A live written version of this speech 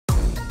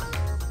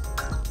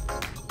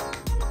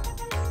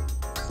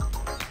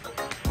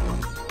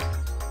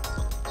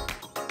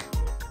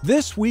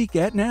This week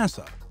at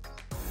NASA.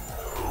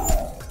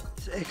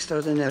 It's an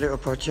extraordinary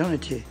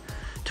opportunity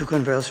to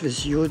converse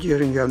with you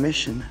during your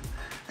mission.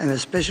 I'm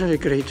especially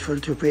grateful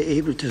to be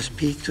able to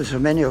speak to so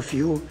many of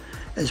you,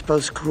 as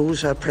both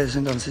crews are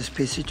present on the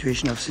space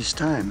situation of this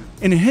time.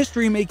 In a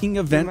history-making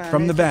event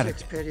from the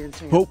Vatican,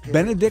 Pope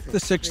Benedict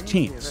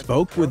XVI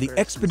spoke with the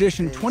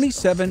Expedition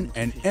 27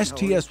 and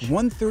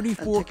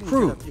STS-134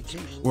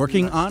 crews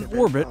working on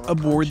orbit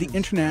aboard the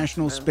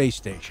International Space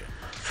Station.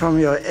 From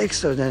your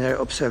extraordinary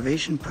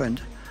observation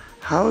point,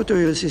 how do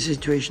you see the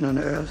situation on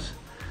Earth?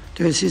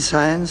 Do you see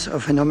signs or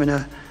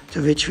phenomena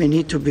to which we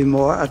need to be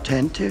more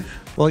attentive?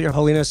 Well, Your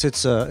Holiness,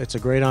 it's a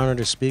great honor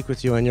to speak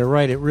with you, and you're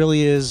right, it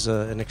really is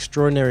an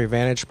extraordinary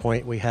vantage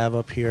point we have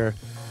up here.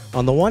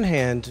 On the one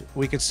hand,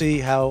 we could see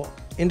how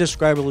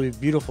indescribably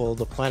beautiful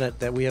the planet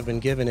that we have been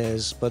given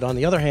is, but on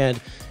the other hand,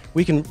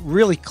 we can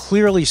really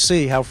clearly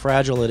see how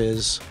fragile it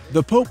is.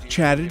 The Pope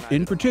chatted,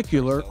 in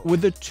particular,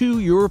 with the two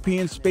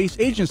European Space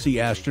Agency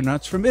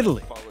astronauts from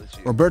Italy,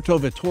 Roberto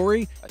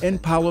Vittori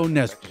and Paolo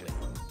Nespoli,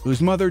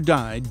 whose mother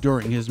died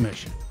during his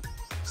mission.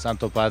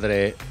 Santo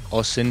Padre, ho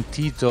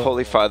sentito.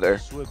 Holy Father,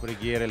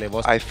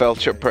 I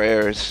felt your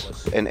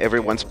prayers and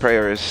everyone's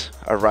prayers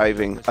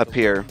arriving up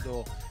here.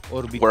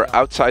 We're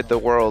outside the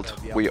world.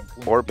 We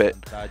orbit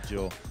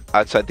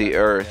outside the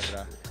Earth,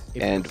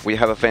 and we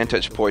have a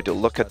vantage point to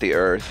look at the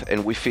Earth,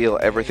 and we feel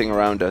everything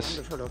around us.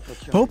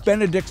 Pope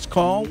Benedict's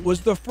call was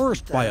the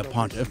first by a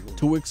pontiff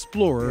to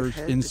explorers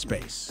in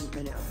space.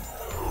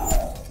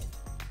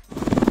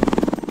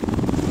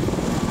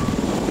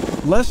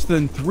 Less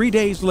than 3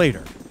 days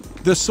later,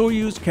 the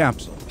Soyuz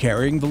capsule,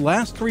 carrying the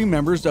last three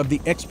members of the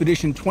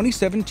Expedition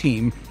 27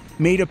 team,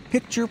 made a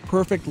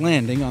picture-perfect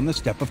landing on the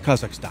steppe of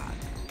Kazakhstan.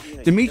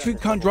 Dmitry,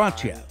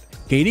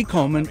 Cady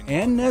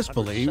and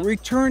Nespoli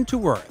returned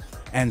to Earth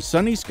and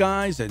sunny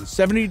skies and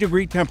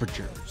 70-degree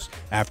temperatures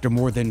after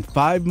more than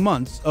 5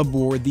 months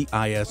aboard the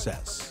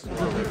ISS.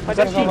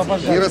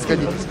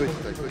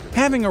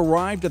 Having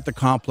arrived at the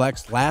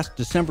complex last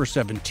December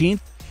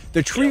 17th,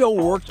 the trio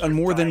worked on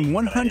more than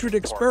 100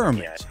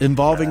 experiments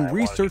involving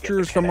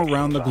researchers from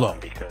around the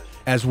globe,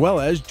 as well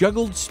as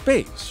juggled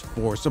space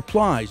for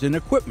supplies and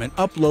equipment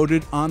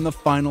uploaded on the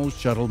final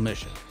shuttle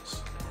missions.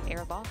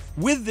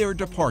 With their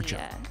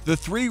departure, the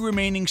three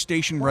remaining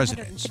station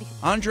residents,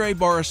 Andrei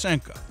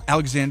Borisenko,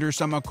 Alexander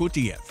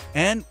Samakutiev,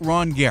 and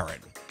Ron Garin,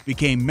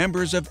 became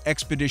members of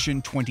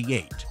Expedition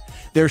 28.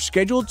 They're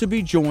scheduled to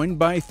be joined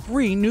by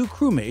 3 new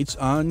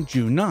crewmates on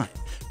June 9,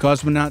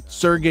 cosmonaut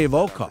Sergei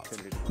Volkov,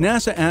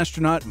 NASA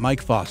astronaut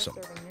Mike Fossum,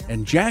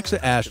 and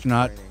JAXA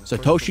astronaut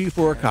Satoshi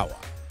Furukawa.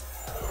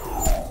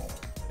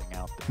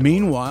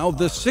 Meanwhile,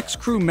 the 6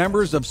 crew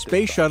members of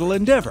Space Shuttle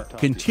Endeavour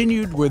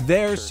continued with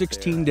their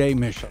 16-day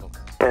mission.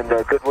 And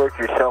good work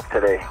yourself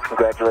today.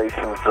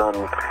 Congratulations on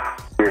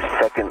your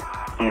second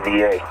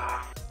EVA.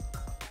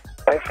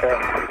 Thanks,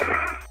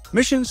 man.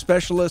 Mission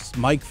specialists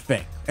Mike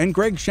Fink and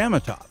Greg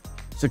Shamatov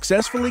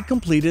successfully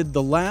completed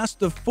the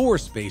last of 4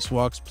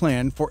 spacewalks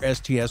planned for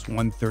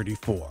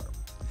STS-134.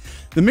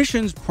 The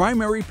mission's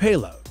primary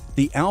payload,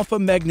 the Alpha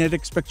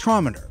Magnetic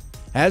Spectrometer,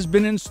 has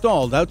been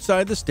installed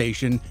outside the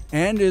station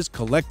and is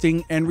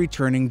collecting and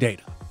returning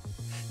data.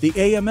 The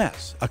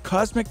AMS, a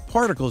cosmic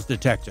particles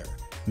detector,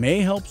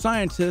 may help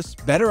scientists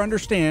better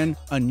understand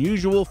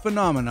unusual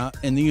phenomena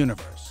in the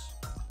universe.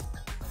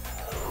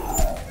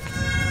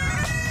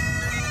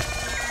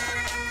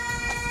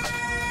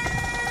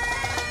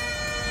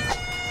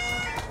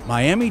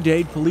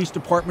 Miami-Dade Police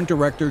Department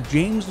Director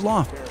James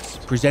Loftus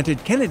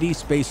presented Kennedy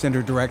Space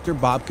Center Director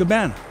Bob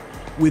Cabana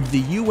with the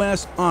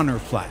U.S. Honor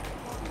Flag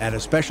at a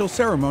special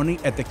ceremony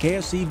at the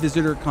KSC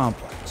Visitor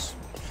Complex.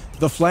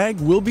 The flag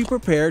will be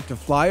prepared to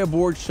fly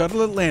aboard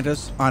Shuttle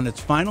Atlantis on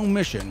its final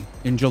mission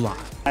in July.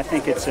 I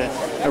think it's a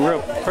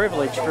real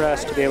privilege for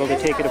us to be able to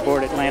take it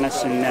aboard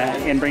Atlantis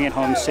and bring it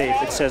home safe.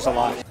 It says a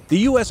lot. The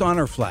U.S.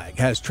 Honor Flag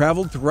has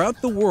traveled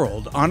throughout the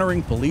world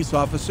honoring police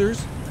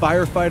officers,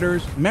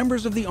 firefighters,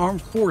 members of the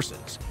armed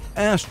forces,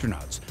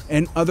 astronauts,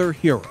 and other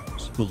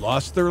heroes who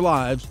lost their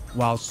lives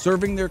while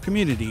serving their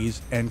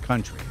communities and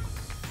country.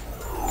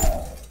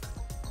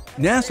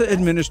 NASA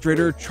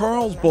Administrator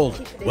Charles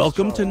Bolden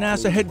welcomed to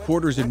NASA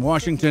headquarters in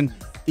Washington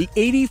the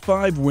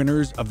 85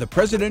 winners of the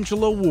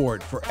Presidential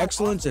Award for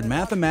Excellence in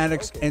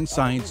Mathematics and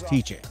Science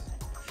Teaching.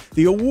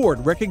 The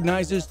award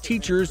recognizes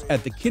teachers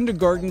at the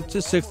kindergarten to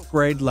 6th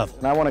grade level.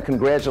 And I want to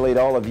congratulate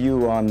all of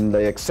you on the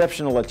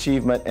exceptional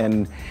achievement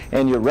and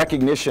your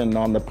recognition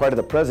on the part of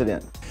the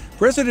President.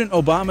 President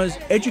Obama's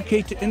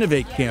Educate to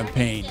Innovate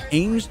campaign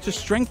aims to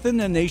strengthen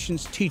the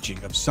nation's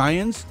teaching of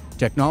science,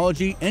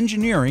 technology,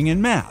 engineering,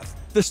 and math,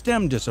 the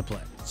STEM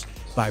disciplines,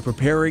 by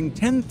preparing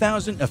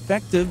 10,000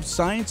 effective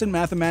science and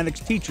mathematics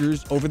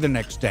teachers over the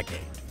next decade.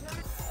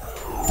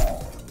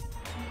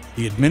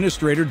 The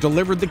administrator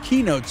delivered the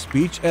keynote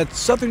speech at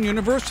Southern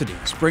University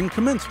spring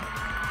commencement.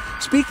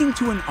 Speaking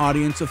to an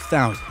audience of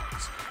thousands,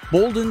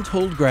 Bolden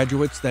told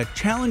graduates that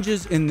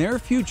challenges in their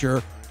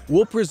future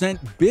will present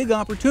big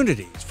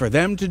opportunities for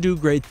them to do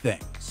great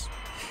things.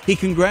 He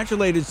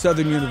congratulated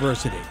Southern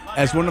University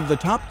as one of the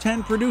top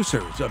 10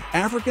 producers of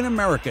African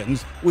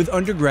Americans with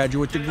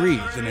undergraduate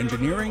degrees in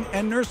engineering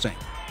and nursing,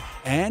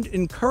 and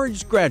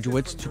encouraged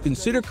graduates to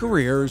consider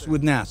careers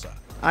with NASA.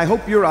 I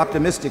hope you're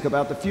optimistic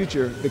about the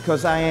future,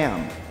 because I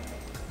am.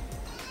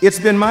 It's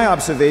been my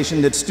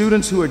observation that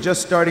students who are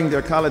just starting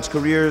their college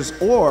careers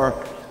or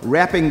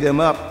wrapping them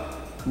up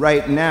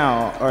right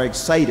now are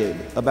excited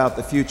about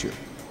the future.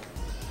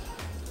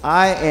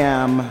 I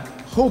am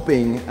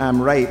hoping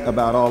I'm right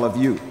about all of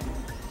you.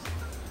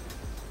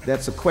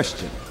 That's a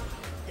question.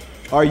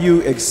 Are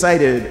you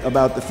excited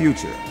about the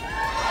future?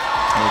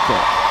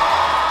 Okay.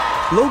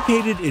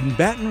 Located in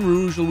Baton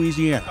Rouge,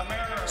 Louisiana,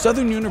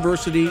 Southern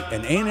University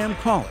and A&M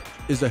College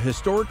is a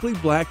historically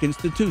black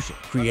institution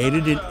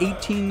created in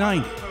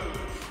 1890.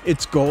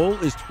 Its goal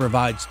is to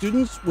provide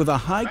students with a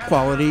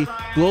high-quality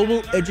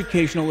global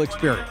educational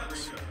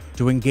experience,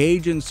 to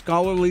engage in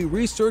scholarly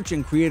research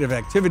and creative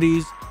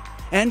activities,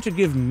 and to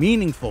give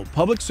meaningful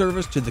public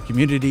service to the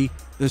community,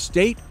 the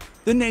state,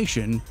 the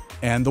nation,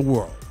 and the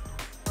world.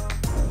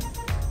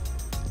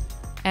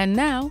 And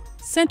now,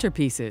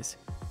 centerpieces.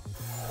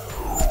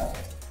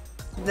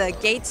 The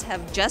gates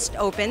have just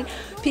opened.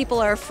 People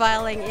are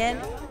filing in.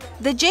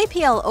 The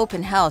JPL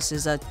Open House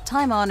is a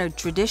time-honored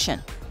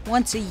tradition.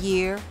 Once a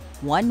year,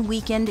 one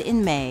weekend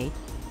in May,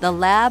 the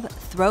lab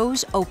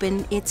throws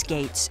open its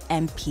gates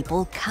and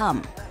people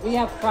come. We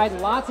have tried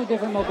lots of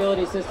different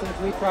mobility systems.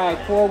 We tried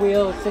 4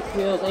 wheels, 6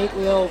 wheels, 8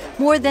 wheels.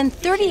 More than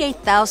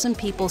 38,000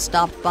 people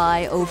stopped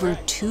by over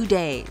 2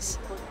 days,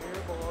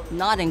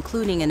 not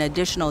including an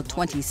additional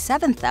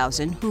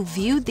 27,000 who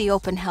viewed the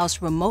open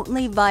house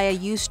remotely via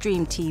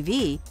Ustream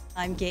TV.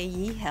 I'm Gay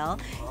Yee-Hel.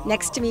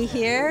 Next to me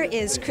here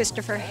is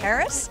Christopher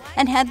Harris,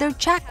 and had their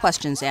chat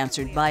questions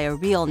answered by a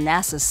real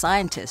NASA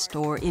scientist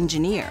or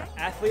engineer.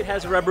 Athlete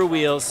has rubber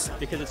wheels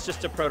because it's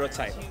just a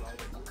prototype.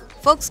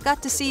 Folks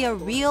got to see a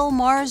real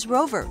Mars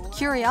rover,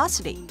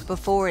 Curiosity,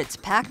 before it's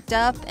packed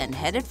up and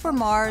headed for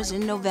Mars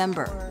in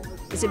November.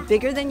 Is it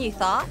bigger than you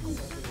thought?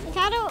 I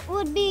thought it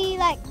would be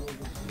like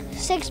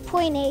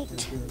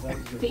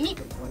 6.8 feet.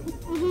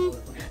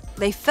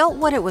 They felt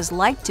what it was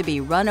like to be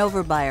run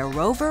over by a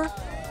rover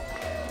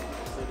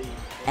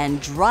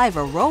and drive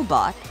a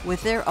robot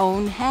with their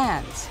own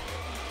hands.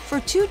 For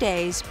 2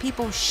 days,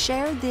 people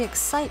shared the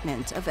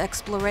excitement of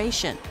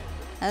exploration.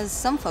 As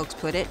some folks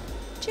put it,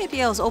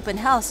 JPL's open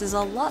house is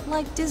a lot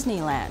like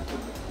Disneyland.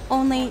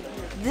 Only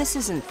this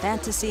isn't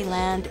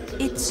Fantasyland,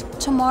 it's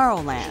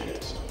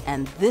Tomorrowland.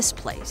 And this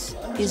place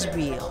is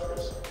real.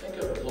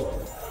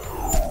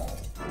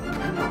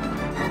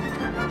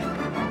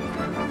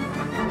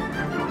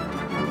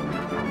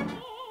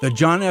 The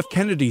John F.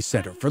 Kennedy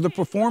Center for the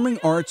Performing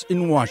Arts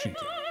in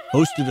Washington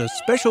hosted a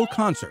special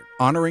concert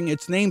honoring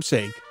its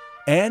namesake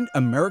and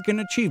American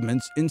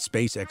achievements in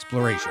space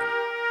exploration.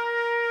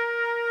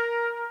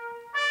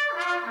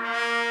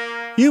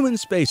 Human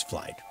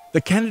Spaceflight,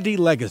 The Kennedy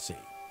Legacy,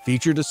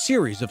 featured a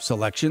series of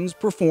selections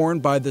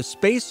performed by the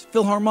Space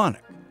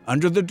Philharmonic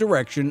under the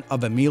direction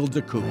of Émile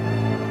Decaux.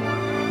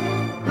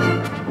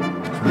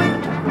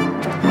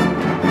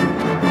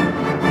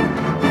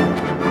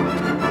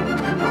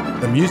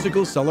 The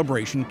musical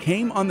celebration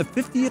came on the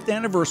 50th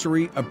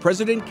anniversary of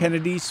President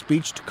Kennedy's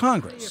speech to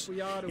Congress,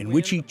 in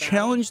which he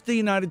challenged the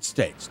United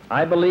States.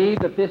 I believe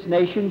that this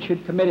nation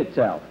should commit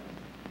itself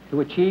to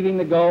achieving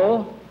the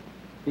goal,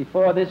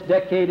 before this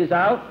decade is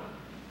out,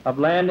 of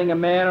landing a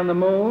man on the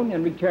moon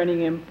and returning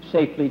him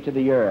safely to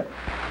the earth.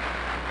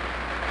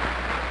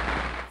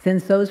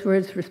 Since those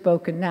words were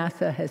spoken,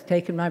 NASA has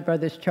taken my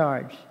brother's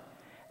charge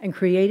and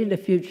created a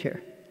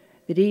future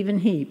that even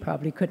he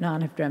probably could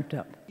not have dreamt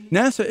up.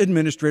 NASA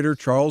Administrator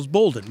Charles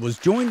Bolden was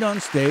joined on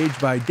stage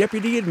by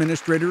Deputy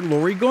Administrator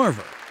Lori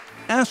Garver,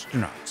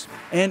 astronauts,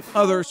 and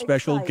other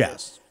special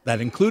guests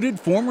that included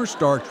former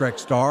Star Trek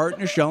star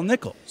Nichelle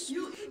Nichols,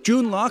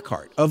 June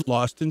Lockhart of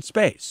Lost in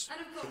Space,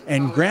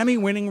 and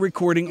Grammy-winning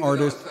recording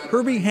artist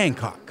Herbie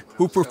Hancock,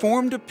 who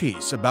performed a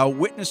piece about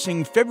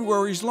witnessing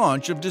February's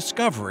launch of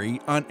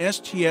Discovery on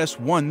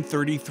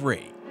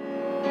STS-134.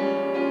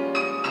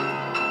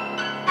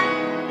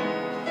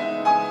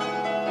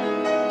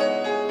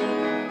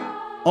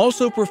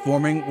 Also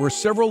performing were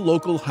several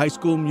local high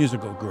school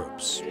musical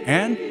groups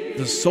and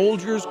the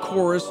Soldiers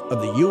Chorus of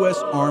the U.S.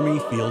 Army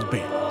Field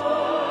Band.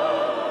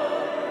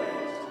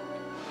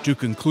 To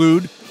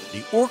conclude,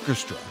 the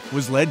orchestra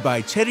was led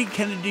by Teddy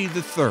Kennedy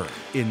III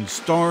in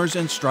Stars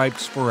and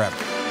Stripes Forever.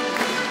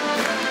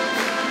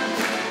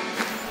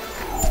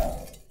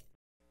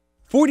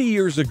 40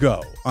 years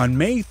ago, on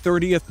May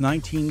 30th,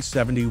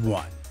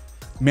 1971,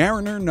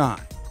 Mariner 9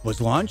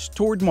 was launched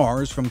toward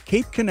Mars from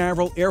Cape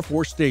Canaveral Air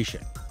Force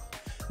Station.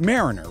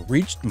 Mariner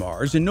reached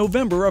Mars in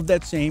November of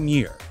that same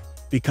year,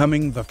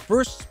 becoming the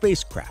first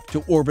spacecraft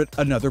to orbit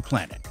another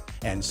planet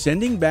and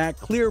sending back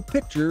clear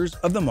pictures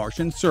of the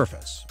Martian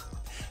surface.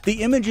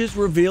 The images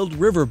revealed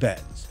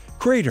riverbeds,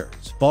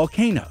 craters,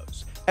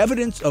 volcanoes,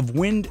 evidence of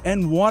wind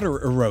and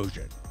water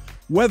erosion,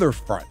 weather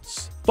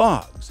fronts,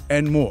 fogs,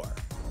 and more.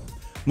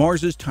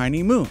 Mars's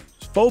tiny moons,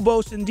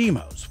 Phobos and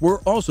Deimos, were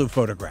also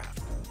photographed.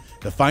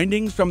 The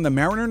findings from the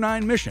Mariner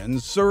 9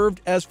 missions served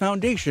as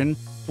foundation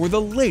for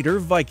the later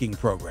Viking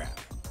program.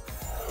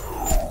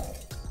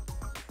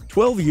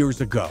 12 years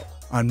ago,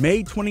 on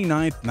May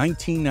 29,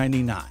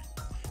 1999,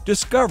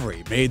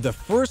 Discovery made the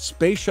first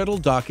space shuttle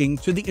docking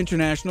to the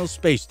International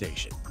Space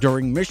Station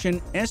during mission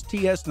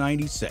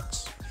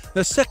STS-96,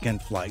 the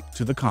second flight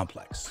to the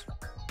complex.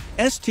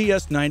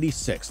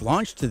 STS-96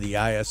 launched to the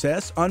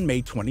ISS on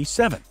May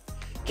 27th,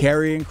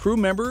 carrying crew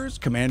members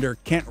Commander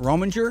Kent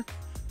Rominger,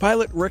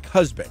 pilot Rick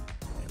Husband,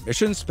 and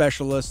mission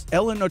specialists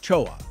Ellen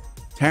Ochoa,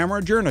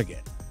 Tamara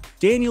Jernigan,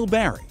 Daniel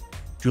Barry,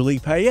 Julie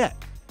Payette,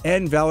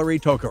 and Valerie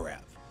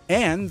Tokarev,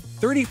 and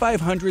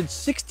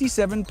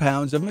 3,567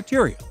 pounds of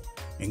material,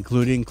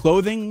 including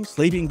clothing,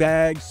 sleeping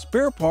bags,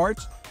 spare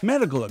parts,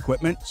 medical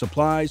equipment,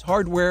 supplies,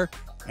 hardware,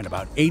 and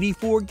about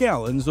 84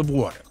 gallons of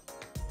water.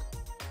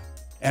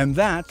 And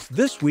that's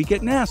This Week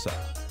at NASA.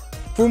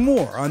 For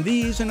more on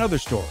these and other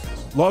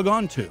stories, log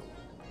on to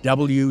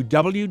www.nasa.gov.